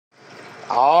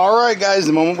Alright guys,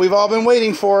 the moment we've all been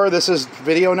waiting for. This is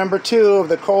video number 2 of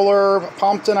the Kohler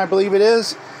Pompton, I believe it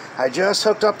is. I just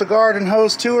hooked up the garden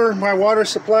hose to my water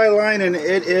supply line, and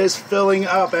it is filling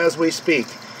up as we speak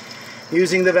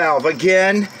using the valve.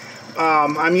 Again,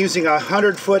 I'm using a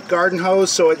 100-foot garden hose,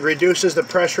 so it reduces the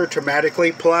pressure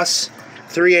dramatically, plus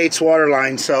 3/8 water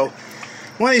line. So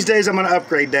one of these days I'm going to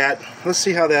upgrade that. Let's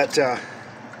see how that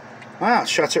wow, it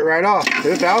shuts it right off.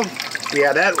 Good valve.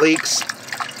 Yeah, that leaks.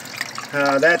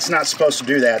 That's not supposed to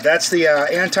do that. That's the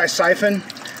anti-siphon.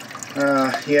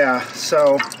 Yeah,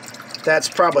 so that's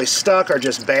probably stuck or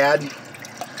just bad.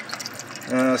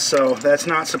 So that's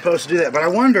not supposed to do that. But I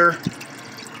wonder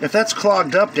if that's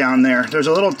clogged up down there. There's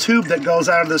a little tube that goes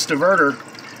out of this diverter.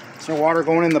 Is there water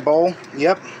going in the bowl?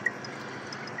 Yep.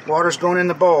 Water's going in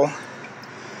the bowl.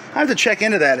 I have to check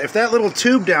into that. If that little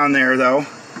tube down there, though,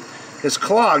 is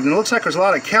clogged, and it looks like there's a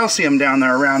lot of calcium down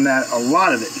there around that, a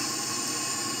lot of it.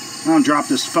 I'll drop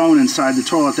this phone inside the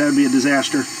toilet. That would be a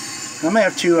disaster. I may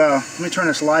have to, let me turn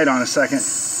this light on a second.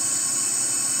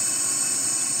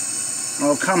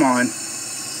 Oh, come on.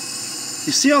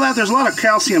 You see all that? There's a lot of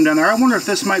calcium down there. I wonder if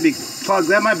this might be plugged.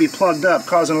 That might be plugged up,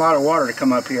 causing a lot of water to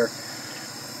come up here.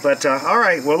 But,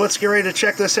 alright, well, let's get ready to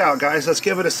check this out, guys. Let's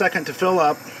give it a second to fill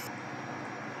up.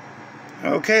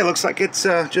 Okay, looks like it's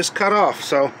just cut off.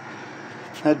 So,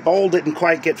 that bowl didn't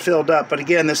quite get filled up. But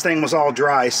again, this thing was all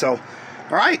dry, so...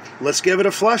 Alright, let's give it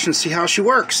a flush and see how she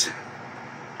works.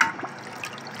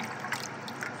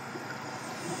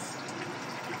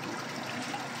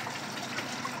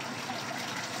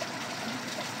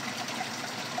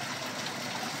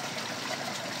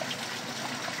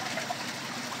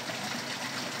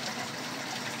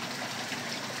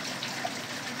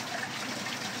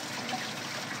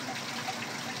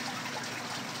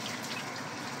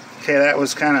 Okay, that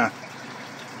was kind of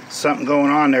something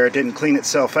going on there. It didn't clean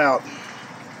itself out.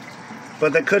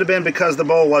 But that could have been because the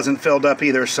bowl wasn't filled up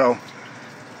either, so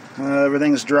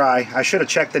everything's dry. I should have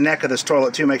checked the neck of this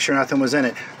toilet too, make sure nothing was in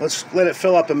it. Let's let it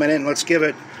fill up a minute and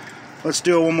let's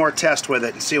do one more test with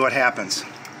it and see what happens.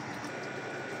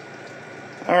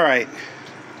 Alright.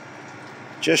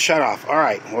 Just shut off.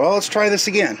 Alright, well, let's try this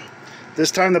again.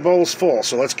 This time the bowl's full,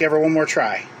 so let's give her one more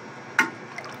try.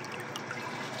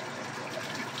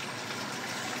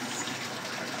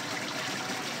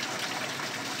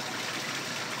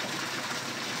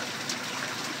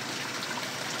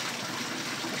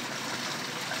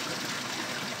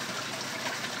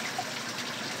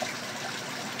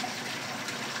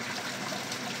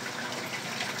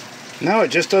 No, it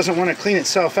just doesn't want to clean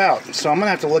itself out, so I'm going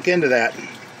to have to look into that.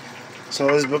 So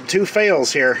there's 2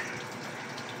 fails here.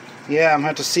 Yeah, I'm going to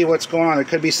have to see what's going on. There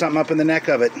could be something up in the neck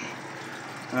of it.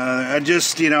 I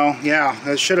just, you know, yeah,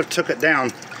 I should have took it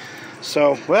down.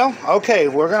 So, well, okay,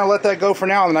 we're going to let that go for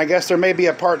now, and I guess there may be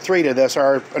a part 3 to this,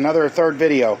 or another 3rd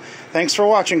video. Thanks for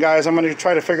watching, guys. I'm going to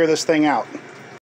try to figure this thing out.